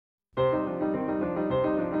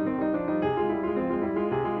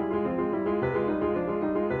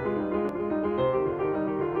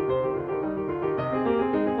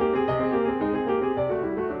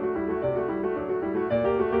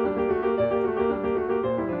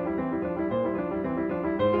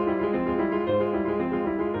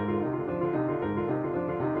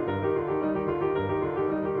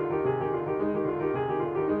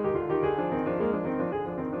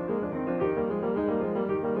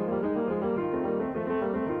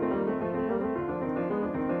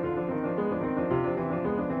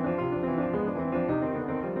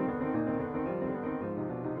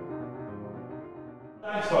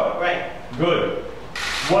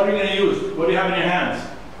in your hands?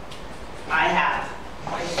 I have.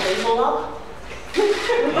 My staple up?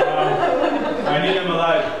 I need him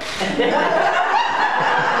alive.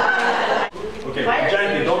 Okay,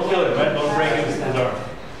 gently, don't kill him, right? Don't break his arm.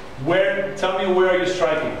 Where, tell me, where are you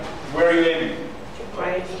striking? Where are you aiming?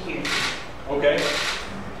 Right here. Okay.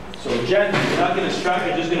 So gently, you're not going to strike,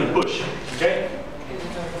 you're just going to push. Okay?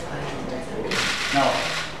 Now,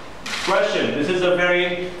 question. This is a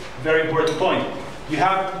very, very important point. You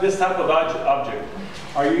have this type of object.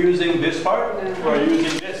 Are you using this part or are you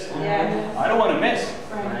using this? Yeah. I don't want to miss.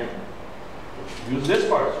 Right. Use this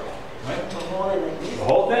part. Right? The whole thing like this. The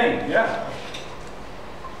whole thing, yeah.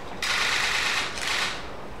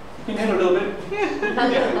 You can hit a little bit.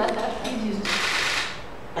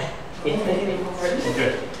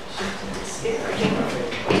 Okay.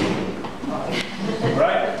 All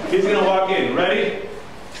right. He's gonna walk in. Ready?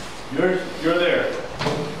 You're there.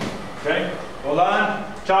 Okay. Hold on.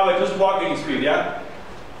 Chava, just walking speed. Yeah.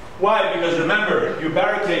 Why? Because remember, you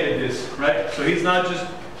barricaded this, right? So he's not just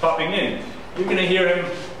popping in. You're gonna hear him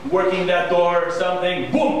working that door or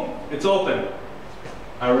something. Boom! It's open.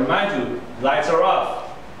 I remind you, lights are off.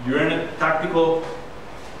 You're in a tactical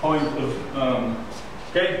point of.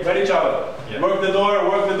 Okay, ready, Chava? Yeah. Work the door,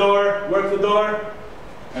 work the door, work the door.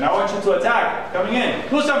 And I want you to attack. Coming in.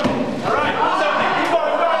 Do something. All right, do something. Keep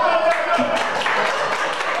going, go, go, go, go.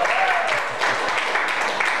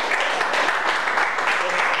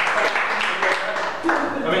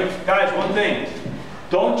 I mean, guys, one thing.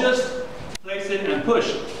 Don't just place it and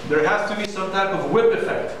push. There has to be some type of whip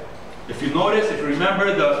effect. If you notice, if you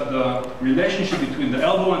remember the relationship between the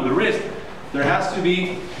elbow and the wrist, there has to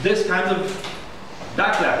be this kind of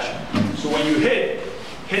backlash. So when you hit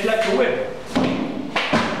like a whip.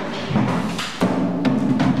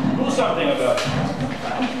 Do something about it.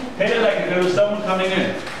 Hit it like if there was someone coming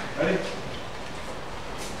in.